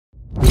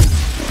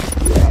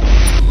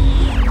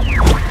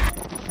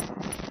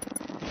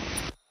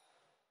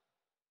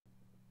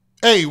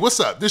Hey, what's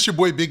up? This your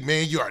boy Big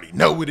Man. You already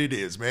know what it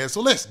is, man.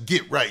 So let's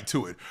get right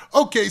to it.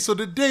 Okay, so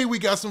today we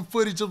got some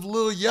footage of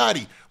Lil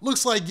Yachty.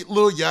 Looks like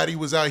Lil Yachty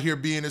was out here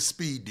being a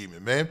speed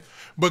demon, man,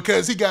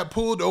 because he got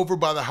pulled over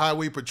by the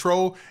highway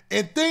patrol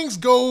and things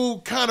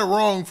go kind of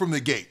wrong from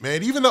the gate,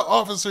 man. Even the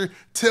officer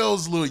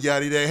tells Lil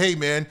Yachty that, hey,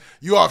 man,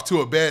 you off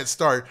to a bad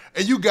start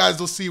and you guys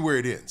will see where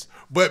it ends.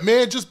 But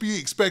man, just be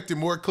expecting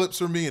more clips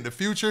from me in the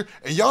future.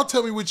 And y'all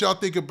tell me what y'all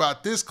think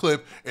about this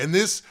clip and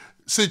this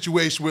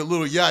situation with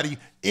Lil Yachty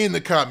in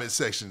the comment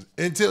section.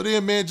 Until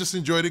then, man, just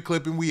enjoy the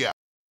clip and we out.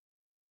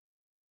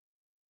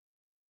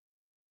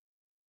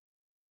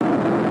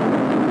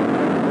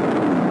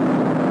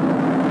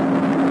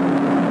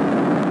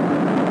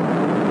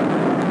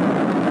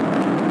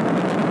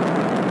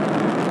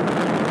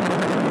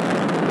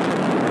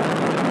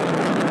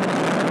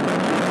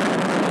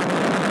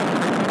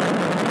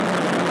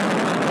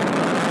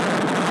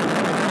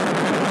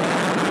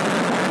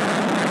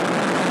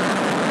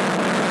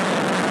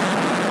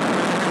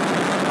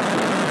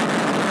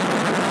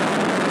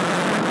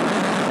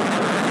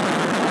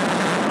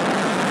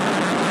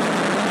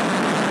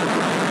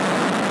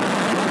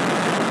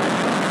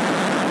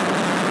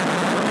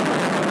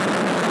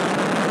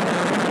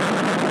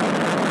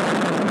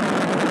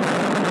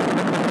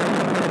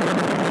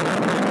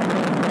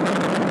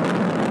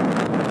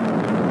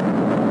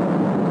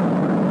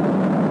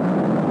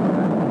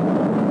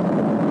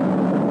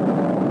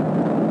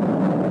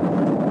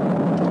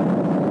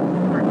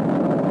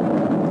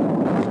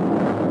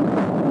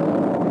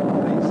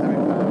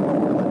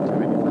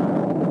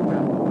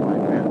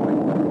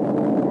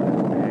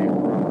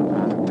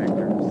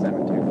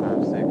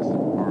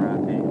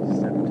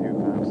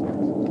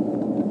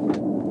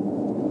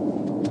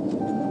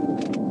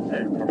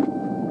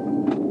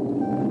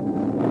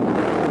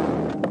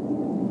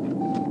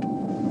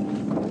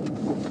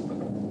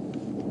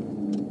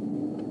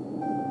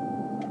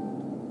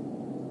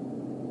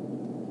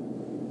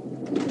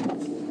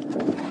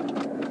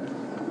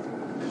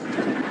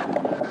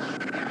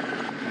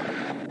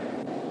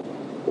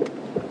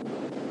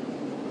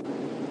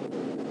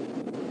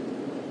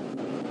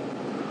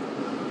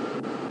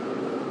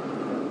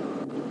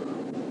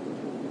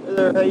 Hey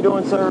there, how you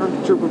doing, sir?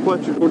 Trooper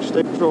Fletcher, Georgia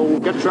State Patrol.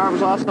 Got your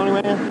driver's license on you,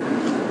 man?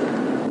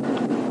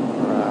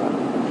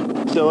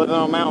 Alright. Still living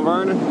on Mount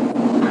Vernon?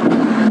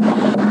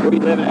 Where are you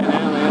living at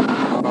now, man?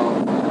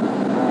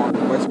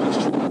 On Westman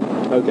Street.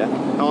 Okay.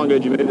 How long ago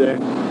did you move there?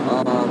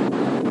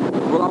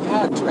 Well, I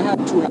had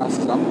two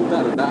houses. I moved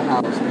out of that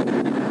house maybe.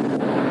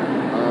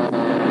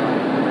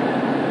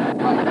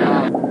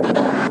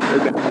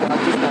 Okay.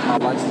 I just got my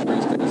license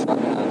reinstated, so I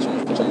haven't had a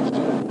chance to change it.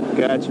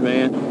 Gotcha,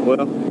 man.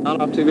 Well,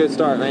 not off to a good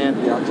start, man.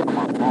 Yeah, I dropped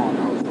my phone.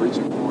 I was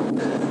reaching for it.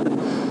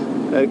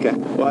 Okay.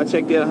 Well, I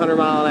checked you at 100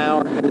 mile an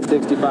hour and at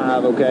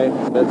 65, okay?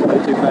 So that's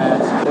way too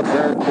fast. What's the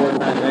hurry for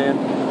tonight, man?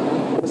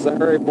 What's the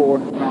hurry for?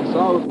 So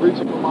I was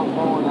reaching for my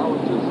phone. I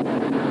was doing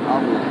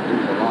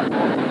a lot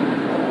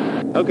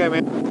more. Okay,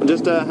 man. Well,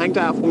 just hang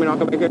tight for me and I'll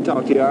come back here and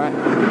talk to you, alright?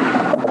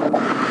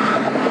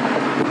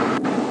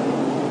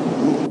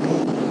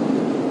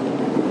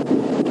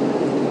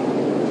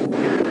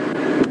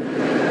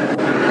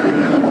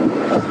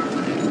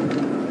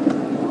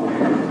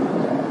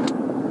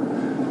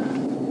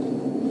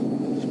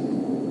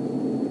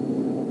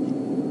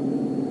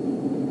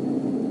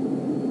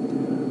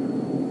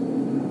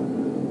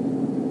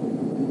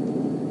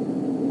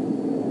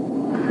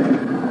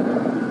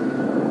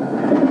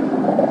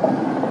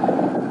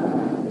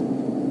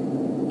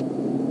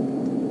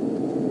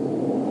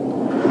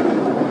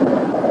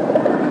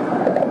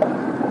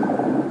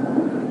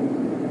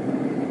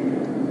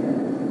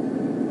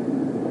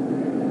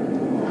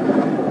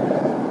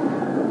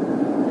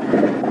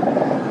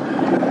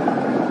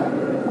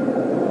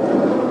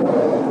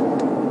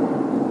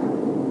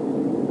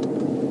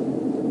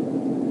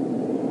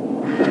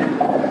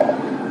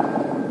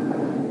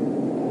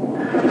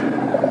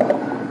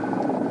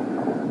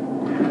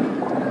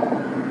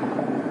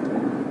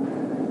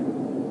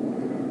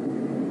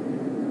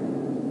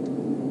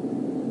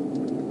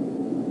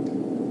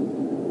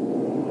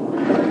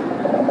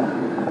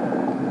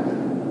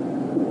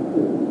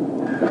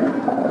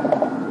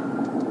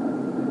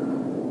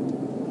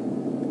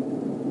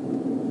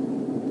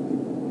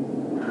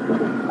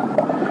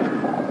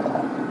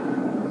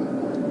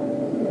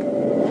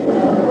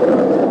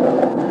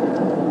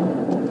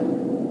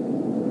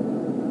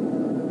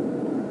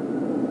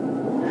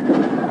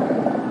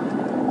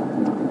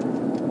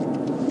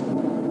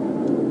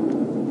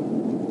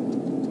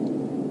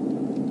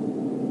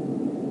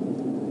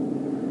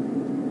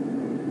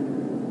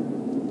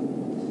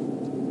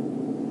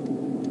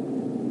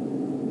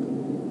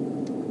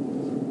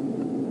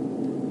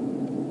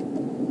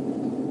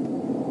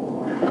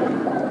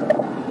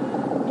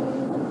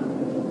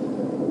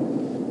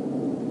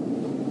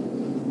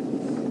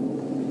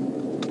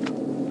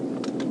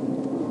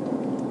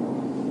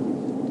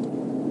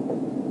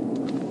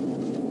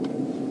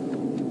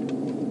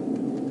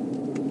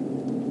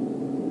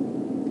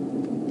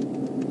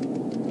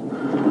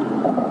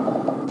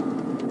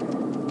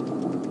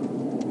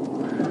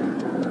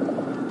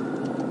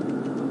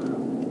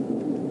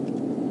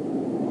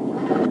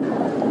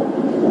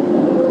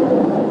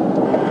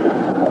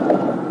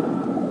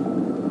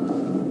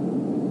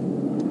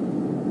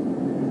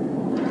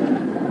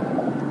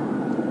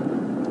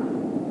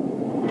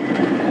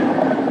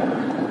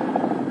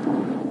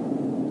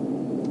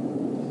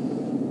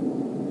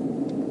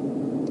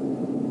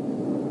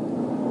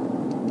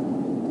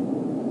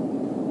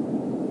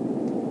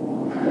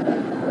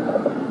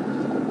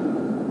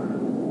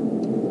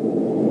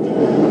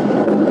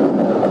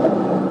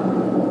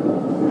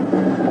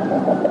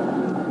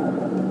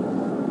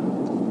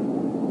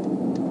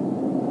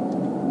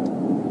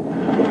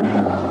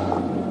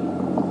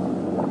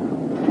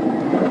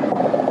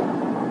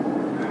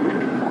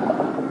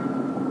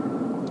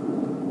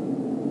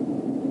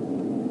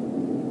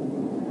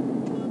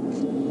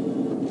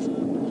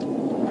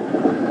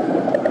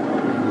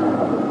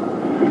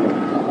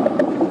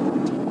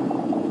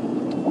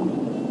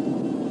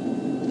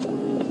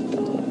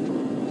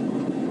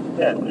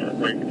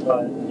 I'm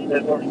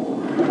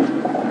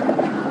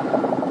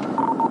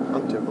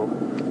typical.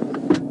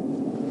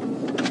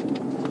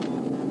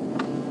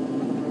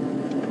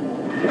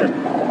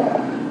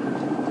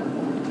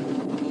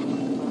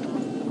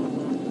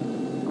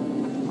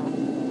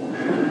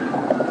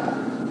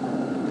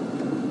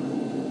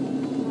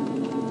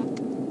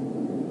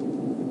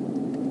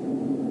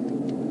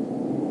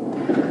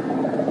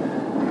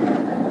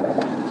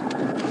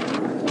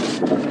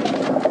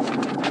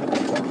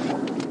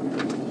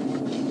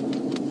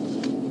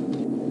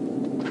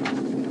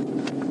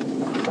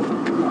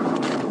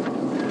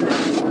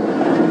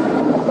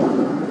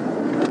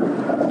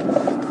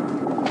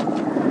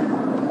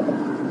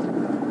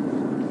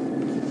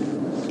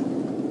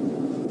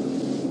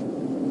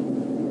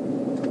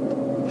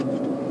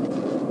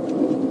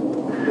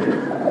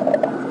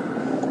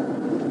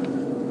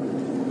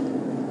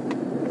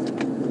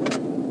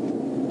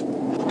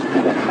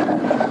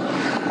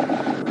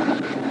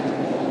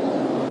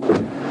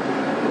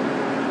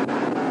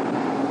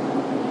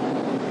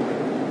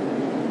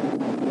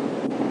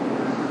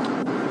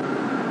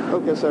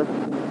 Okay, sir.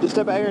 Just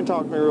step out here and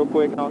talk to me real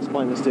quick, and I'll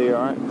explain this to you,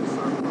 all right?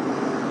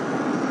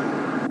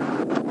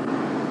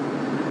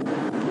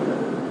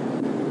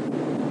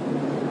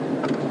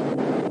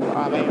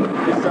 I mean,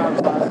 his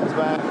driver's license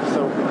back,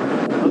 so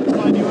I'll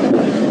explain to you what I'm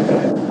doing,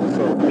 okay?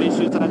 So,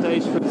 issue a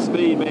citation for the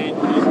speed, man. You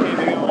just can't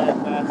be going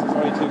that fast. It's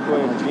way too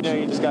quick. You know,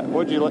 you just got,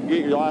 what'd you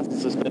get your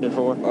license suspended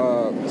for?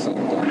 Same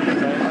thing.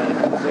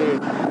 Dude,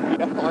 you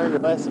got to learn your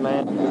lesson,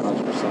 man.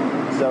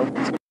 100%.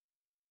 So,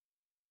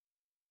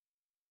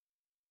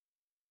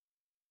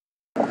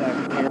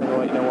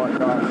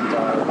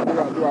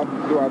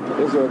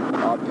 Is it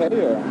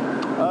pay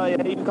or?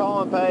 yeah, you can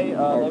call and pay.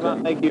 Okay. They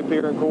might make you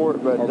appear in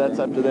court, but Okay. that's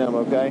up to them,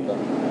 okay?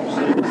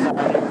 So you just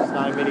sign here, it's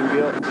not admitting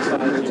guilt, just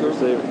sign it you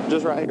receive.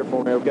 Just right here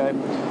for me, okay?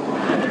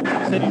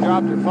 You said you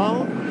dropped your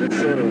phone? Yes,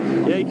 sir.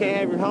 Yeah, you can't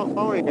have your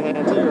phone in your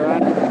hand too,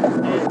 right?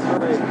 Hands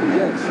free.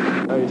 Yes.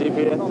 Oh, your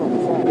GPS? Not on the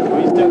phone.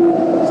 Well, you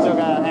still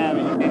gotta have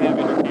it. You can't have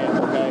it in your hands,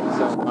 okay?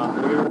 So,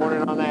 we'll give you a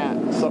warning on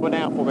that. Slow it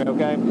down for me,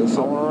 okay? Yes,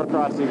 sir. I don't want to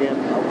run across you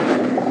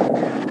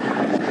again.